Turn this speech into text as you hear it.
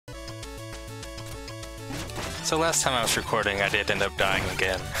So last time I was recording, I did end up dying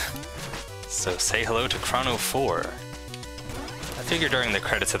again. So say hello to Chrono 4. I figure during the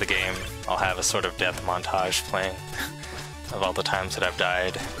credits of the game, I'll have a sort of death montage playing of all the times that I've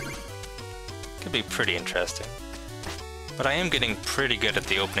died. Could be pretty interesting. But I am getting pretty good at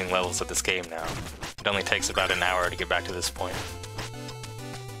the opening levels of this game now. It only takes about an hour to get back to this point.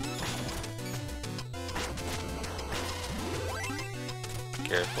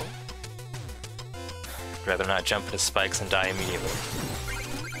 Careful. I'd rather not jump into spikes and die immediately.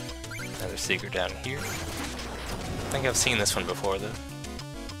 Another secret down here. I think I've seen this one before, though.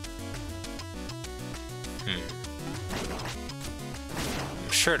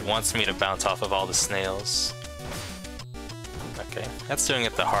 I'm sure it wants me to bounce off of all the snails. Okay, that's doing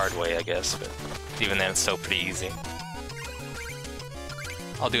it the hard way, I guess, but even then it's still pretty easy.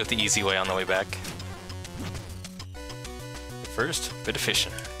 I'll do it the easy way on the way back. First, bit of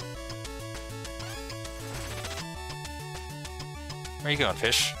fishing. Where you going,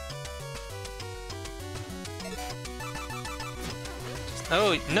 fish?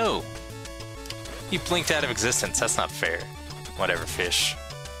 Oh, no! You blinked out of existence, that's not fair. Whatever, fish.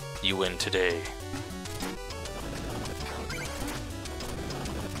 You win today.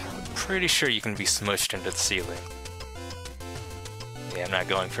 Pretty sure you can be smushed into the ceiling. Yeah, I'm not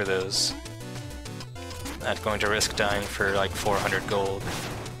going for those. Not going to risk dying for like 400 gold.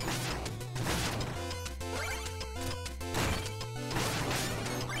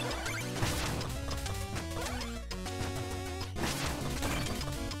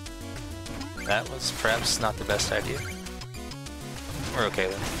 That was perhaps not the best idea. We're okay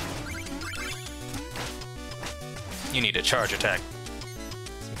then. You need a charge attack.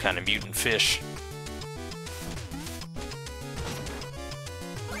 Some kind of mutant fish.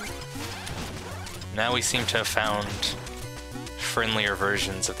 Now we seem to have found friendlier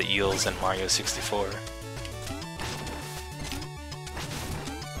versions of the eels in Mario 64.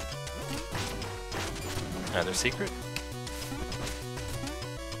 Another secret?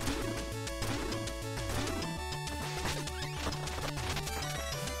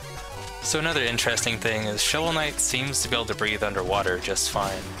 So another interesting thing is Shovel Knight seems to be able to breathe underwater just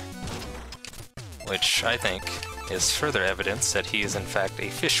fine. Which I think is further evidence that he is in fact a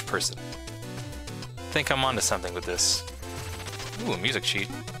fish person. I think I'm onto something with this. Ooh, a music sheet.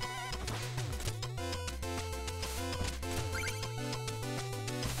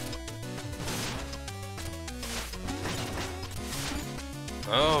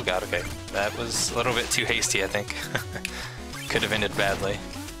 Oh god, okay. That was a little bit too hasty, I think. Could have ended badly.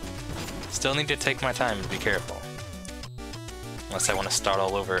 Still need to take my time and be careful. Unless I want to start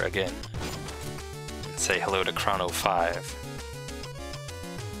all over again. And say hello to Chrono 5.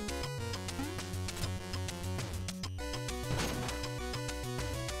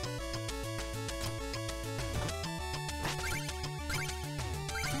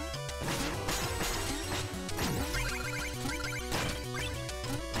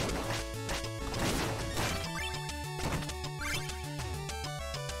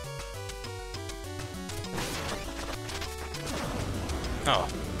 Oh,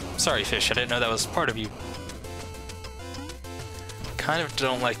 sorry fish, I didn't know that was part of you. Kind of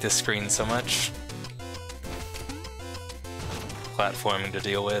don't like this screen so much. Platforming to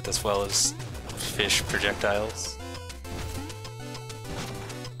deal with as well as fish projectiles.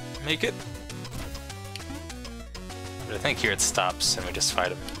 Make it. But I think here it stops and we just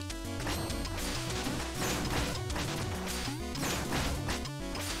fight him.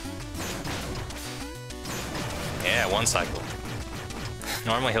 Yeah, one cycle.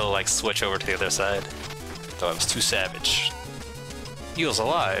 Normally he'll like switch over to the other side, though I was too savage. Eel's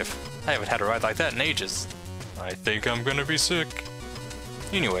alive. I haven't had a ride like that in ages. I think I'm gonna be sick.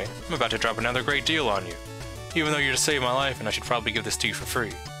 Anyway, I'm about to drop another great deal on you. Even though you're to save my life and I should probably give this to you for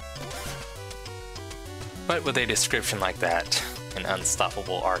free. But with a description like that, an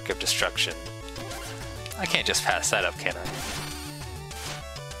unstoppable arc of destruction, I can't just pass that up, can I?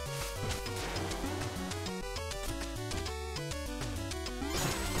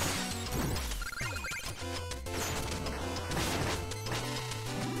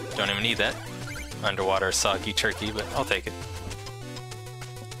 Don't even need that. Underwater soggy turkey, but I'll take it.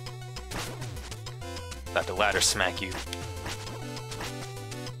 About to ladder smack you. I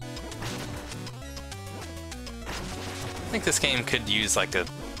think this game could use like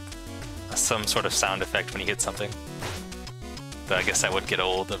some sort of sound effect when you hit something. But I guess that would get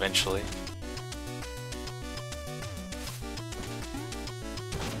old eventually.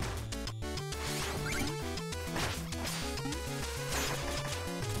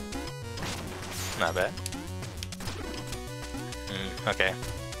 Not bad. Okay.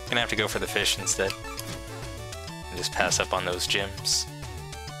 Gonna have to go for the fish instead. and just pass up on those gems.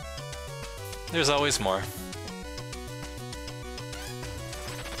 There's always more.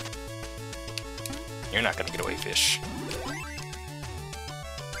 You're not gonna get away, fish.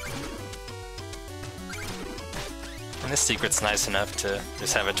 And this secret's nice enough to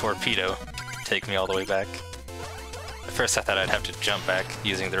just have a torpedo take me all the way back. At first I thought I'd have to jump back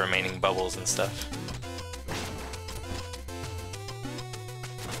using the remaining bubbles and stuff.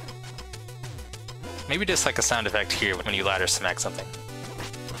 Maybe just like a sound effect here when you ladder smack something.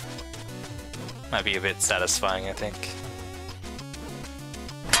 Might be a bit satisfying, I think.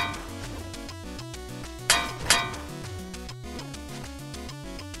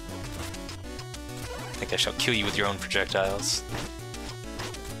 I think I shall kill you with your own projectiles.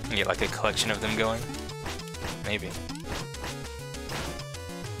 And get like a collection of them going. Maybe.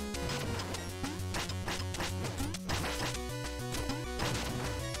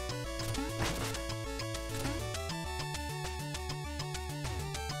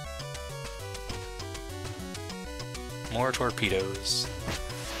 More torpedoes.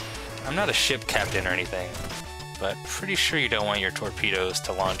 I'm not a ship captain or anything, but pretty sure you don't want your torpedoes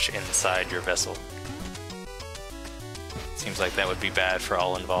to launch inside your vessel. Seems like that would be bad for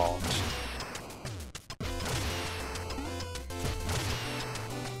all involved.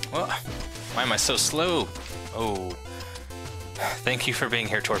 Well, why am I so slow? Oh. Thank you for being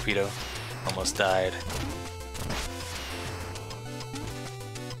here, torpedo. Almost died.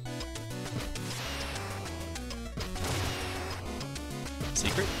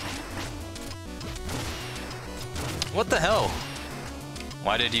 Secret? What the hell?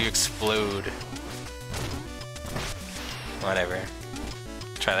 Why did you explode? Whatever.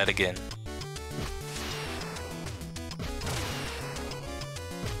 Try that again.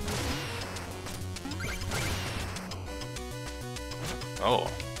 Oh,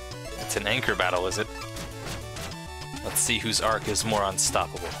 it's an anchor battle, is it? Let's see whose arc is more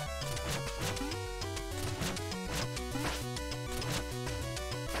unstoppable.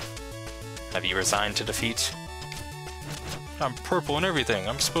 Have you resigned to defeat? I'm purple and everything.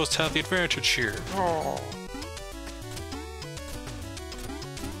 I'm supposed to have the advantage here. Oh.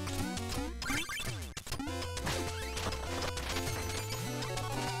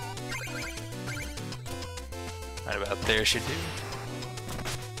 Right about there should do.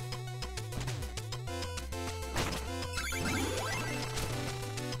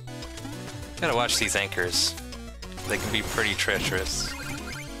 Gotta watch these anchors. They can be pretty treacherous.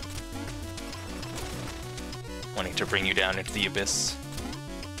 Wanting to bring you down into the abyss.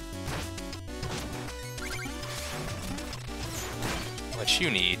 What you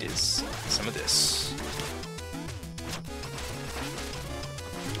need is some of this.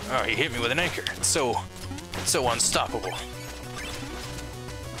 Oh, he hit me with an anchor. It's so unstoppable.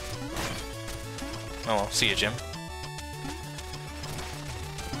 Oh, well, see you, Jim.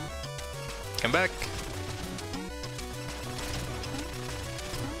 Come back.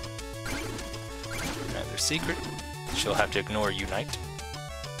 Another secret. She'll have to ignore Unite.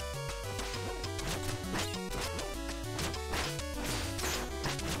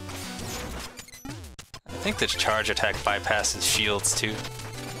 I think the charge attack bypasses shields too.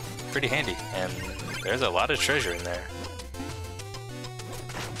 Pretty handy, and there's a lot of treasure in there.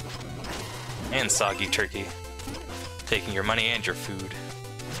 And soggy turkey. Taking your money and your food.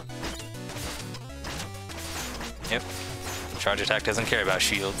 Yep. Charge attack doesn't care about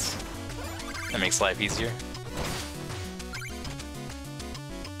shields. That makes life easier.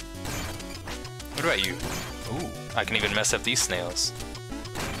 What about you? Ooh, I can even mess up these snails.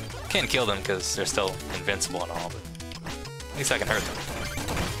 Can't kill them because they're still invincible and all, but at least I can hurt them.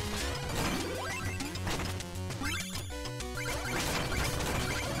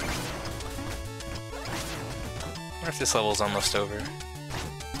 I wonder if this level's almost over.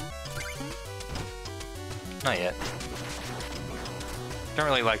 Not yet. Don't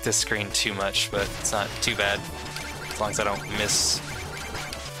really like this screen too much, but it's not too bad. As long as I don't miss.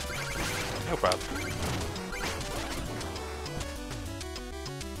 No problem.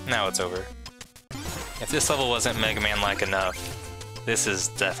 Now it's over. If this level wasn't Mega Man-like enough, this is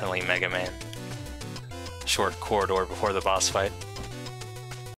definitely Mega Man. Short corridor before the boss fight.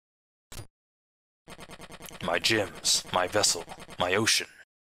 My gems, my vessel, my ocean.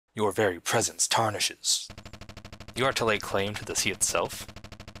 Your very presence tarnishes. You are to lay claim to the sea itself?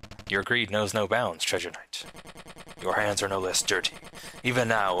 Your greed knows no bounds, Treasure Knight. Your hands are no less dirty. Even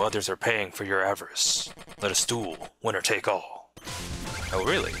now, others are paying for your avarice. Let us duel, winner take all. Oh,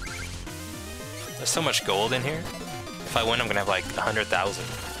 really? There's so much gold in here. If I win, I'm gonna have like 100,000.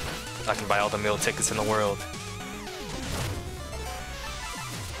 I can buy all the meal tickets in the world.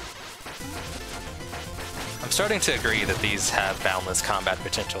 I'm I'm starting to agree that these have boundless combat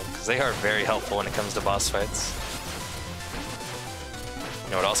potential, because they are very helpful when it comes to boss fights.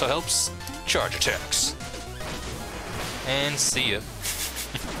 You know what also helps? Charge attacks. And see ya.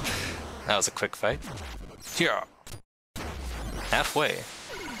 That was a quick fight. Here. Halfway.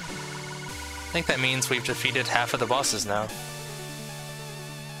 I think that means we've defeated half of the bosses now.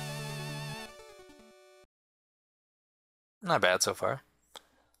 Not bad so far.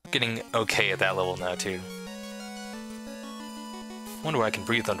 Getting okay at that level now, too. Wonder why I can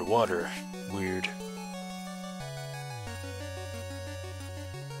breathe underwater. Weird.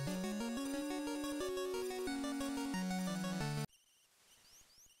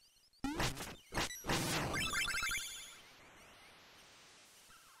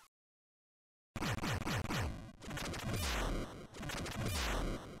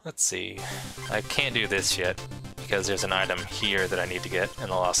 Let's see. I can't do this yet, because there's an item here that I need to get in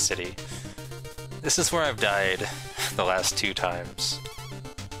the Lost City. This is where I've died the last 2 times.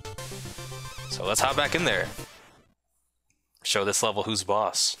 So let's hop back in there. Show this level who's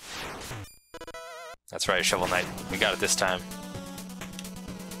boss. That's right, Shovel Knight. We got it this time.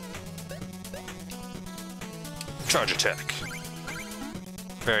 Charge attack.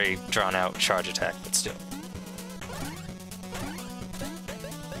 Very drawn out charge attack, but still.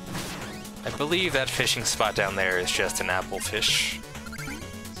 I believe that fishing spot down there is just an apple fish.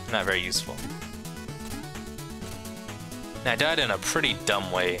 It's not very useful. And I died in a pretty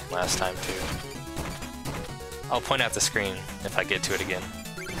dumb way last time too. I'll point out the screen if I get to it again.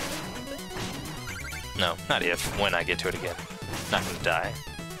 No, not if, when I get to it again. I'm not gonna die.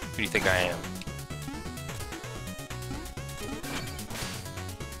 Who do you think I am?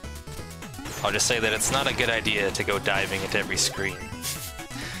 I'll just say that it's not a good idea to go diving into every screen.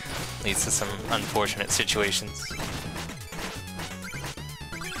 Leads to some unfortunate situations.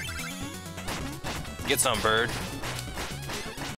 Get some, bird.